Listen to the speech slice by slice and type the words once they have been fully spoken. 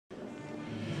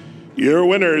Your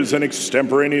winners in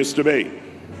extemporaneous debate.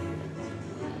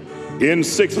 In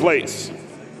sixth place,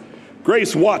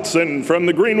 Grace Watson from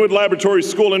the Greenwood Laboratory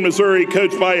School in Missouri,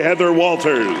 coached by Heather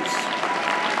Walters.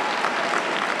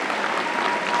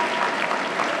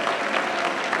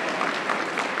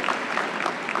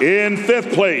 In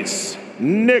fifth place,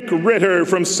 Nick Ritter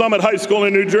from Summit High School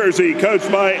in New Jersey,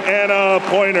 coached by Anna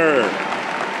Pointer.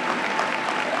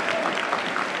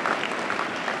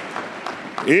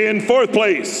 In fourth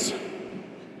place,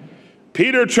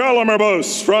 Peter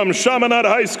Charlemerbos from Chaminade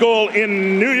High School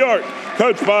in New York,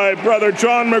 coached by Brother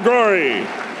John McGrory.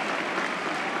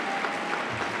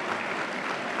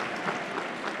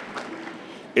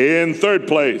 In third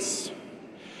place,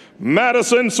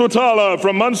 Madison Swatala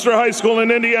from Munster High School in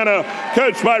Indiana,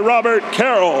 coached by Robert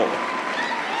Carroll.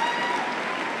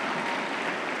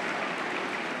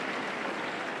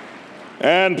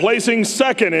 And placing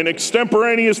second in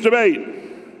extemporaneous debate,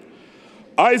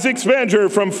 Isaac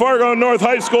Spanger from Fargo North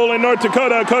High School in North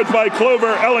Dakota, coached by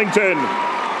Clover Ellington.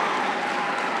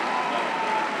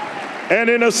 And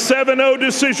in a 7-0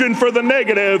 decision for the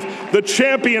negative, the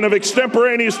champion of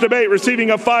extemporaneous debate receiving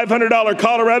a $500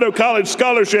 Colorado College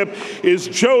scholarship is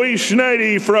Joey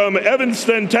Schneide from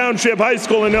Evanston Township High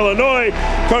School in Illinois,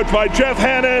 coached by Jeff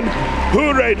Hannon,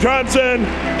 Hooray Johnson,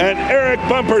 and Eric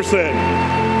Bumperson.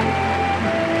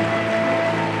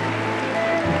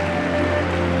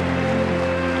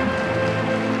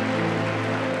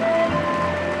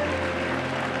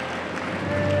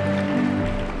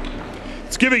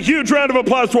 Give a huge round of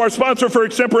applause to our sponsor for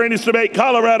extemporaneous debate,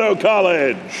 Colorado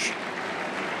College.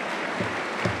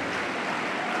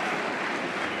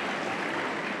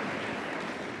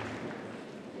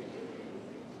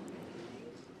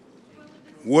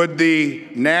 Would the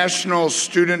National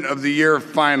Student of the Year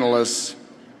finalists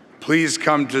please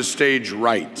come to stage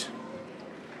right?